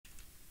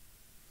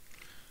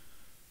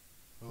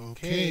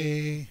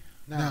Okay,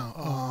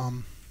 now,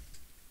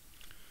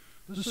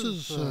 this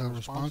is a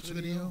response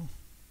video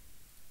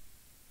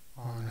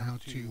on how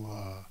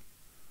to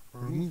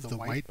remove the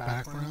white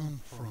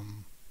background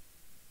from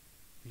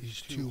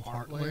these two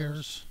heart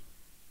layers,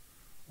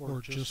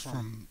 or just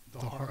from the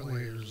heart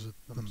layers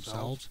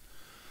themselves.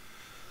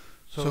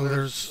 So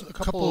there's a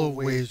couple of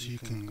ways you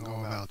can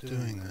go about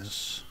doing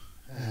this,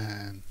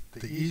 and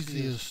the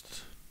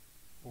easiest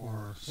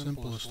or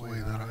simplest way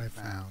that I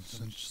found,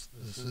 since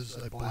this is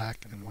a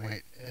black and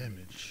white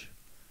image,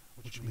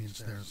 which means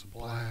there's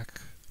black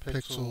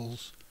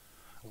pixels,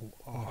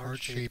 a heart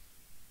shape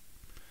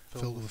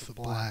filled with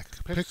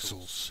black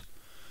pixels.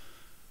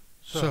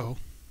 So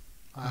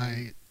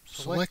I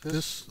select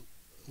this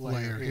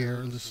layer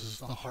here. This is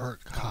the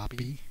heart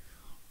copy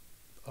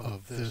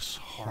of this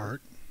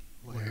heart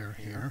layer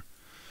here,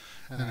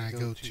 and I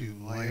go to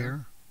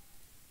Layer,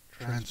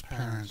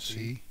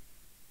 Transparency,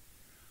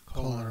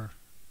 Color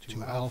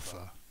to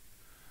Alpha,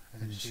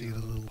 and you see the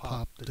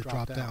little the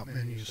drop-down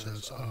menu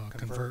says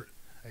convert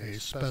a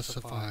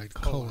specified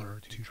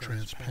color to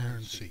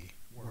transparency.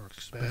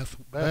 Works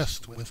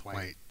best with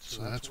white,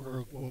 so that's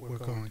what we're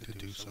going to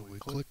do. So we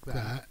click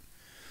that.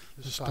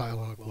 This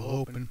dialog will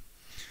open.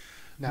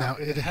 Now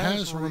it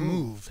has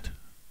removed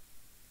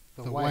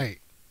the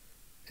white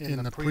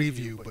in the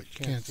preview, but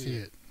you can't see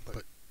it.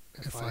 But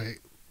if I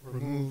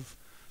remove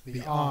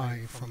the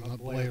eye from the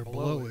layer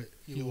below it,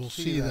 you will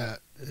see that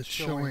it's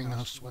showing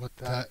us what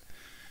that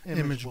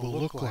image will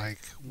look like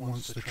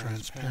once the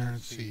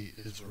transparency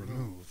is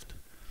removed.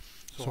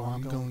 So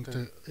I'm going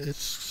to, it's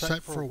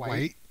set for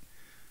white.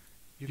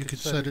 You can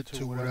set it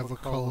to whatever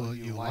color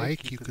you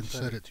like. You can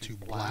set it to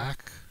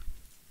black.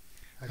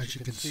 As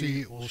you can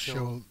see, it will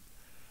show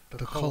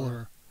the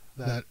color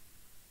that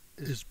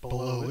is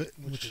below it,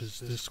 which is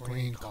this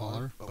green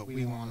color, but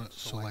we want to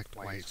select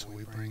white, so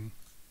we bring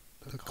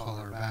the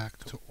color back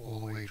to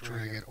all the way,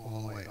 drag it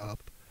all the way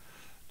up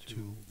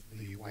to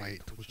the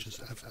white, which is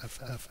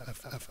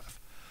FFFFFF,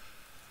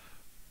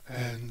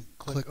 and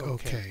click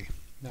OK.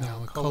 Now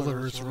the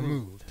color is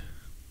removed.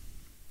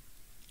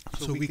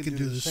 So we can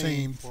do the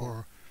same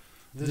for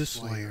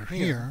this layer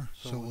here.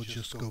 So we'll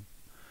just go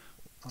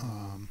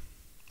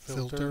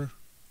Filter,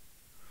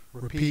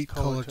 Repeat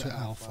Color to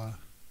Alpha,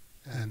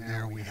 and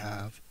there we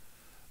have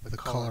the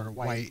color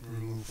white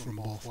removed from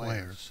both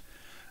layers.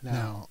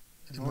 Now,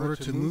 in order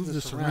to move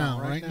this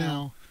around, right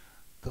now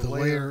the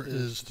layer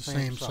is the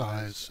same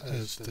size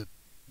as the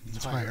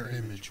entire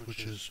image,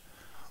 which is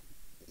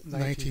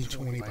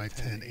 1920 by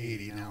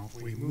 1080. Now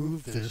if we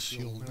move this,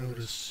 you'll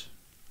notice,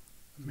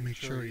 make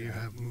sure you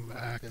have Move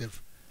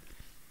Active,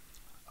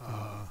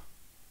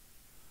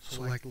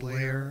 select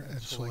Layer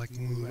and select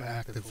Move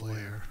Active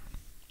Layer.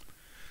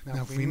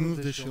 Now if we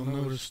move this, you'll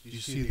notice you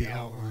see the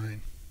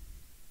outline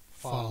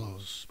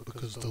follows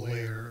because the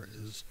layer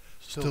is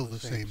still the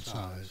same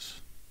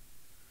size.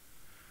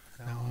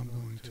 Now I'm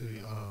going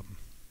to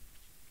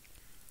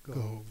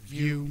go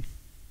View,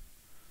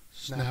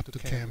 Snap to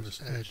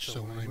Canvas Edge,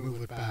 so when I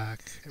move it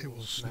back, it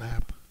will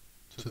snap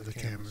to the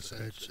canvas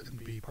edge and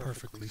be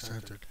perfectly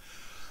centered.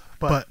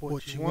 But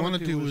what you want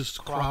to do is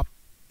crop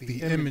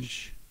the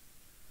image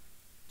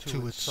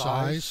to its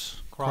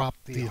size, crop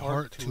the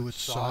heart to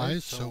its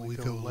size, so we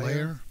go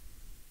Layer,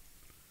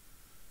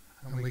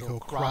 and we go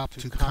Crop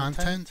to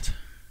Content.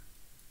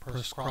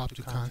 Press Crop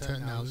to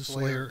Content. Now this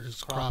layer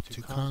is cropped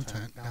to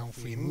content. Now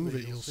if we move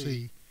it, you'll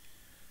see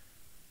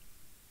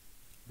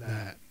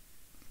that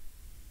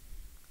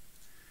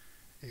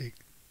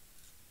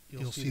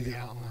you'll see the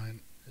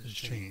outline is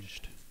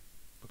changed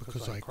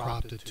because I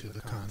cropped it to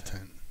the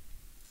content.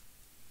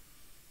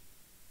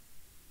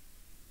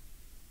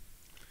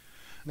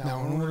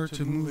 Now in order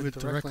to move it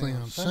directly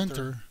on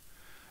center,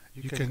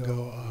 you can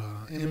go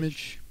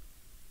Image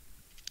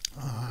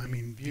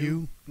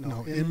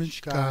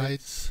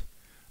Guides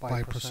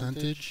by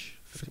percentage,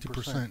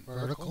 50%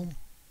 vertical,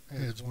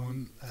 adds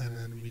one, and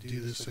then we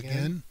do this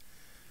again.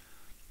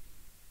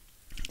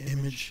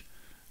 Image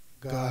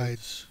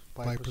Guides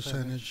by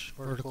percentage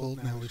vertical,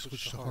 now we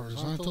switch to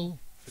horizontal,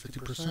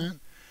 50%,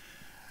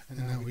 and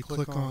now we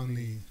click on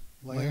the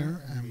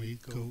layer and we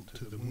go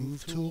to the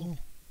Move tool,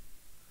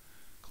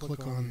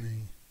 click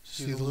on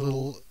see the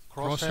little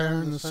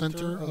crosshair in the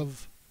center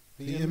of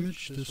the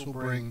image. This will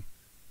bring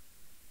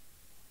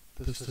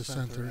this to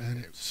center, and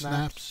it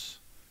snaps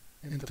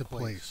into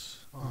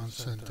place on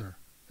center.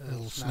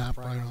 It'll snap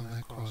right on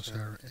that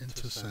crosshair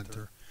into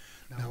center.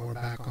 Now we're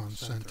back on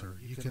center.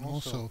 You can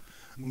also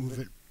move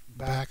it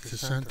back to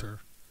center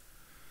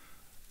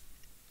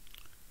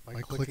by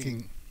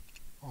clicking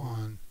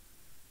on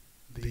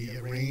the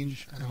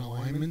Arrange and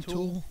Alignment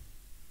tool.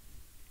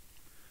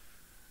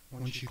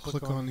 Once you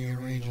click on the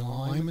Arrange and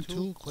Alignment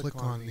tool, click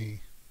on the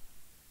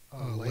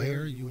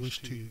layer you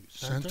wish to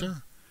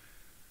center.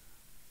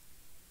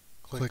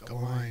 Click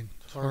Align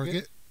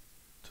Target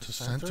to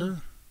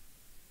Center.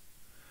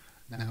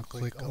 Now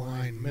click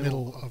Align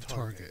Middle of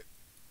Target,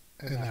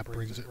 and that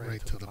brings it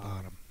right to the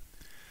bottom.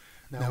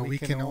 Now we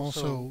can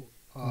also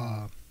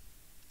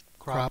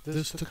crop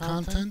this to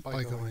content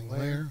by going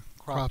Layer,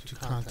 crop to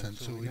content.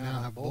 So we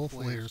now have both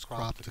layers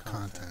cropped to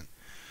content.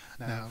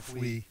 Now if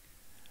we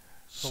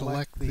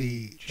select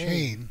the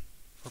chain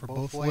for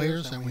both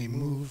layers and we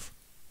move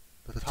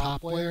the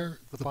top layer,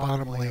 the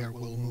bottom layer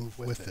will move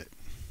with it.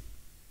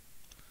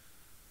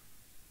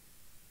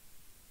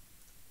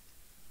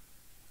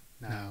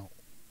 Now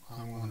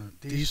I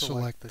want to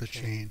deselect the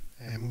chain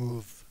and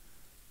move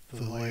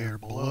the layer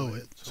below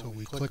it. So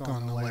we click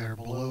on the layer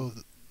below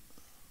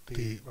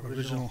the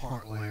original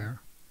heart layer,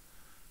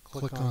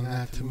 click on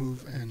that to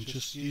move, and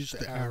just use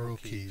the arrow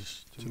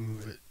keys to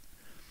move it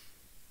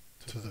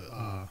to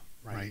the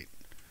right.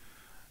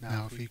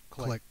 Now if you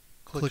click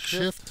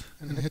shift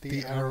and hit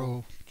the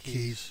arrow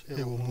keys,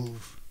 it will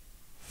move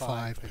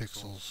 5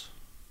 pixels.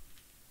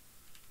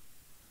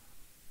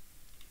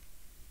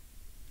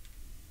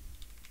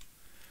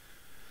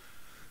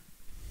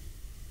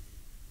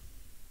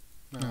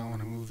 Now I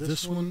want to move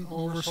this one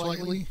over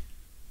slightly.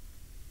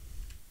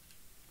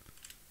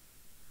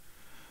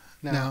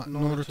 Now in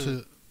order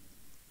to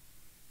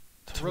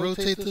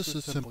rotate this,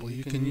 it's simple.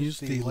 You can use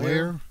the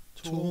layer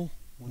tool,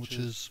 which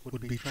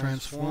would be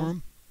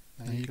transform,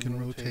 and you can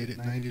rotate it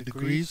 90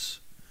 degrees.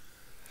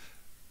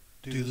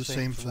 Do the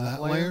same for that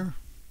layer.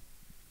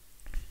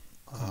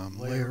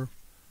 Layer,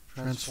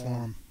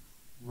 transform,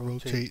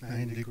 rotate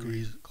 90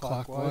 degrees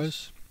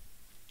clockwise.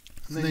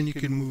 And then you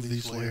can move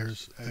these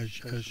layers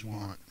as you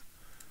want.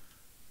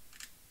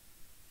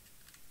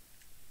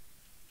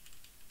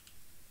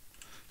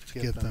 To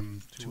get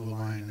them to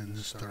align in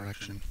this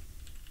direction.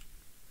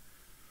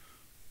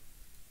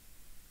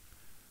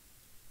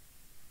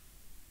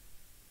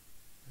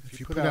 If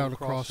you put out a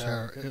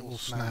crosshair, it will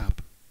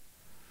snap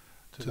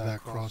to that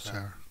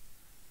crosshair.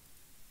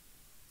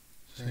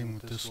 Same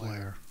with this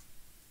layer.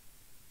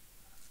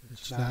 It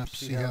snaps,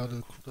 see how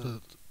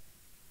the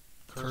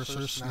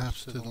cursor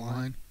snaps to the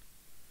line,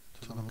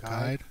 to the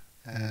guide,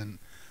 and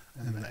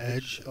the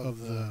edge of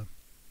the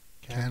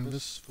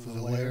canvas for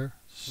the layer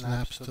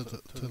snaps to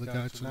the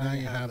guide. So now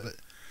you have it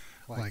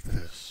like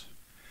this.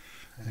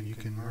 And you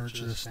can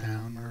merge this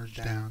down, merge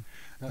down.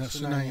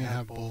 So now you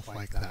have both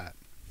like that.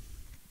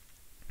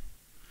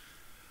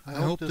 I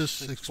hope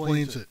this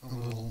explains it a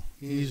little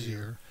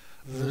easier.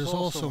 There's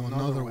also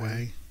another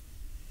way.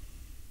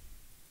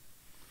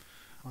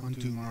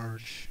 Undo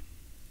merge.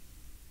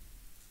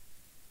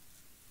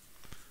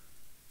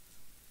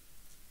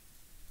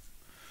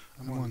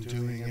 I'm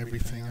undoing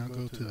everything. I'll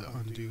go to the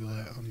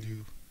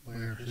undo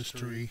layer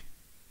history,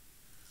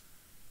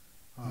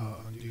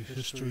 undo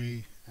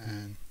history,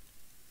 and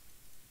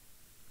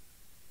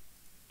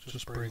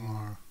just bring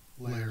our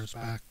layers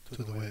back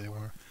to the way they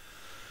were.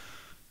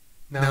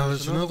 Now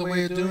there's another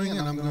way of doing it.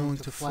 I'm going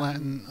to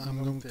flatten.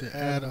 I'm going to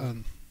add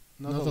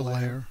another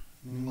layer,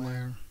 new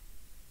layer,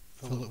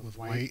 fill it with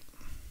white.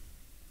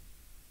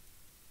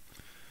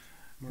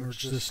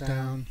 Merge this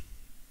down.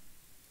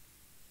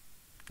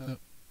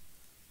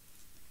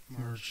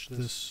 Merge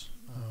this,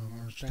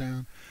 merge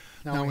down.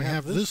 Now we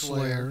have this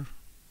layer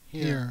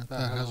here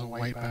that has a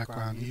white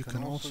background. You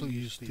can also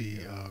use the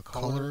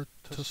color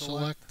to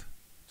select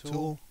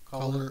tool.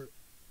 Color,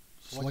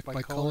 select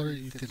by color.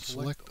 You can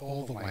select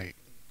all the white.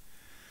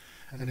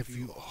 And if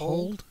you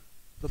hold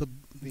the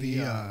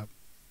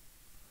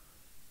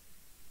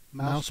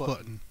mouse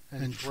button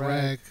and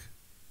drag,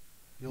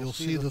 you'll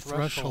see the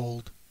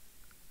threshold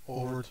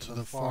over to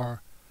the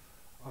far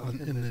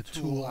in the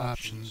tool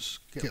options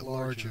get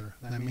larger.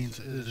 That means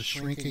it is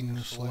shrinking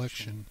the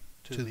selection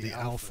to the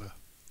alpha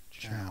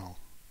channel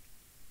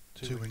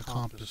to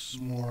encompass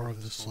more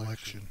of the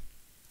selection.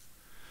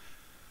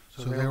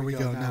 So there we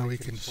go. Now we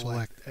can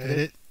select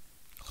edit,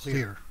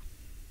 clear,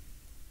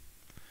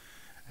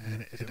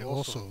 and it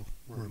also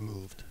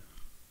removed.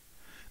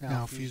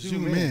 Now if you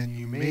zoom in,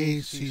 you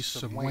may see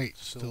some white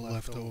still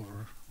left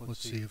over. Let's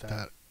see if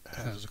that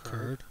has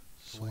occurred.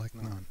 Select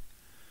none.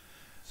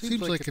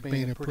 Seems like it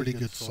made a pretty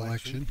good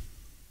selection.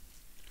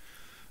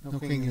 Now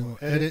we can go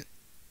edit,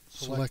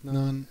 select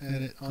none,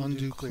 edit,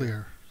 undo,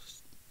 clear,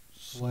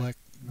 select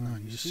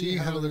none. You see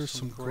how there's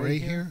some gray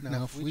here?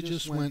 Now if we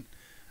just went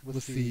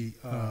with the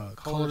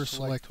color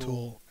select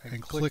tool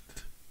and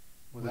clicked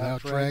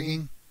without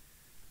dragging,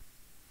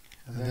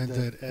 and then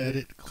did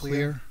edit,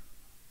 clear,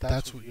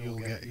 that's what you'll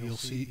get. You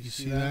see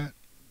that?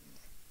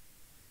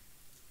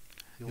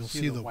 You'll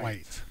see the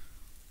white.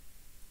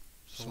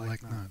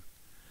 Select none.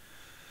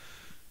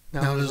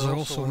 Now there's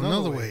also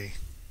another way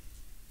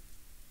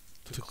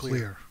to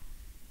clear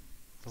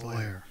the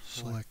layer.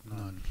 Select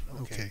none.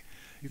 Okay.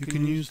 You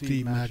can use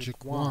the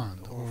magic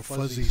wand or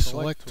fuzzy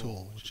select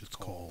tool, which it's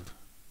called,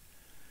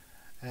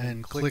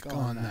 and click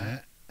on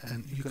that.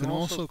 And you can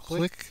also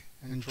click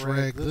and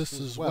drag this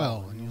as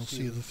well, and you'll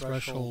see the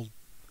threshold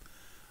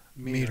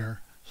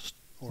meter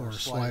or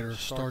slider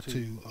start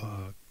to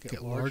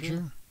get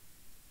larger,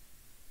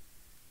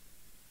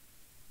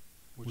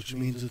 which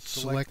means it's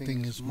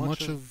selecting as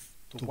much of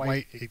the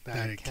white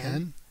that it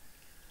can.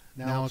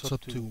 Now it's up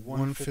to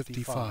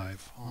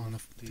 155 on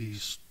the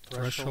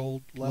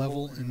threshold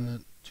level in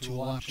the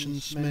tool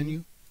options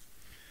menu.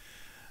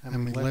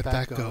 And we let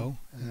that go,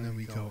 and then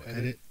we go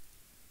edit,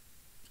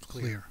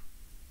 clear.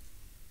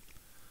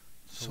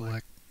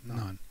 select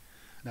none.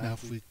 Now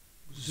if we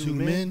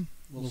zoom in,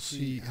 we'll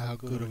see how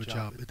good of a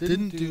job. It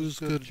didn't do as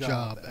good a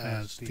job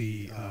as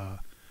the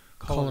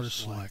color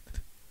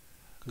select,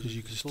 because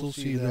you can still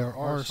see there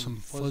are some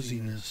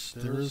fuzziness.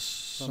 There is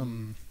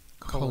some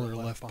color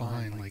left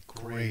behind, like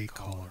gray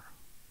color.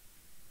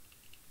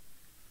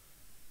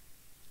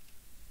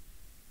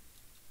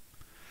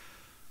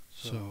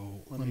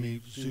 So let me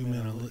zoom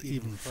in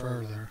even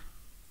further.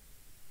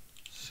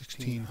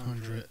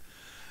 1600.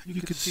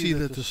 You can see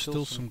that there's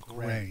still some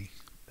gray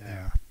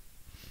there,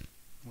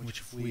 which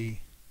if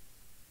we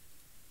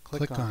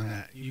click on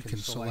that, you can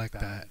select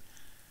that.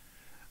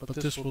 But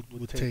this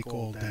would take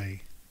all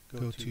day.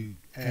 Go to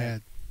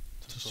Add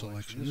to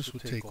Selection. This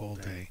would take all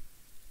day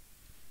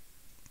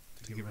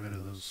to get rid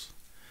of those.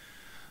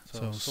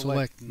 So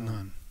select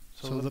none.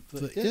 So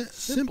the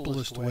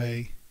simplest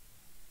way,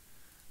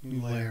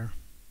 new layer,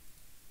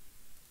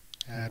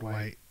 add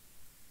white,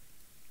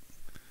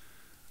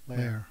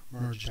 layer,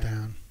 merge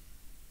down.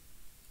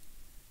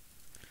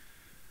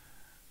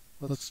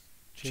 Let's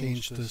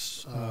change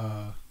this,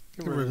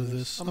 get rid of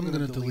this. I'm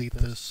going to delete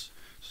this,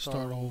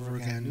 start over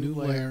again, new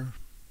layer,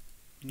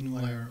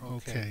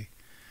 okay.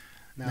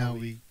 Now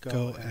we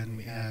go and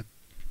we add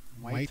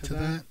white to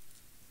that,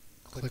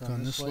 click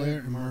on this layer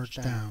and merge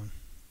down.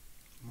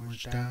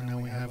 Merge down, now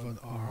we have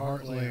our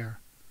heart layer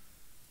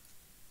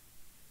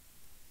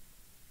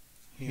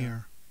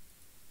here.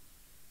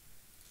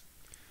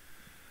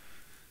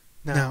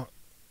 Now,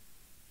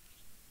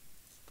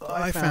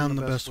 I found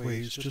the best way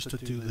is just to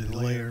do the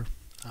layer,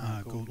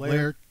 go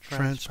layer,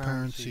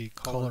 transparency,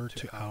 color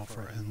to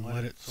alpha, and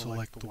let it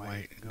select the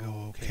white and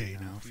go OK.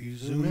 Now if you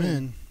zoom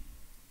in,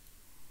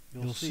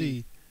 you'll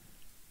see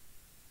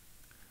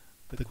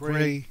the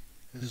gray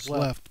is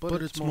left,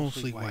 but it's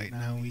mostly white.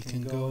 Now we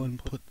can go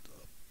and put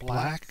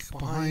black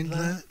behind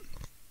that,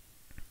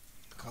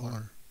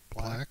 color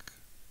black,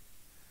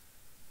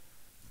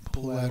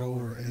 pull that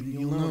over, and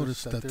you'll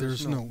notice that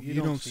there's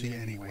you don't see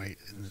any white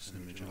in this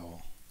image at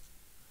all.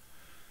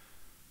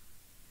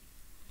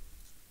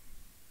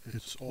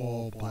 It's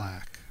all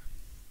black.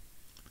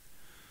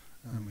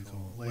 And then we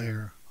go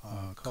layer,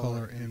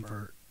 color,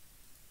 invert,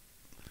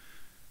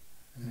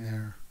 and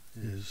there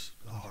is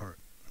a heart.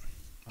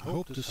 I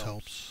hope this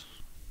helps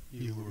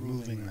you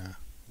removing the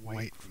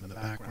white from the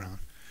background.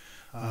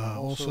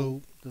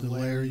 Also, the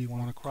layer, you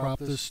want to crop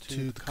this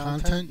to the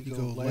content, you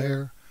go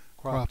layer,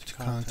 crop to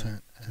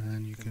content, and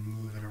then you can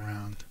move it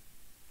around.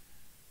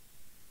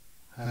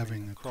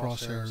 Having the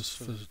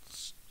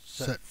crosshairs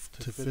set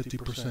to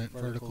 50%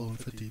 vertical and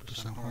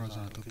 50%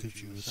 horizontal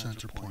gives you a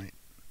center point.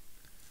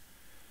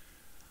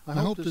 I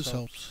hope this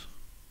helps.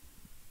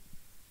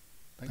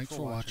 Thanks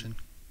for watching.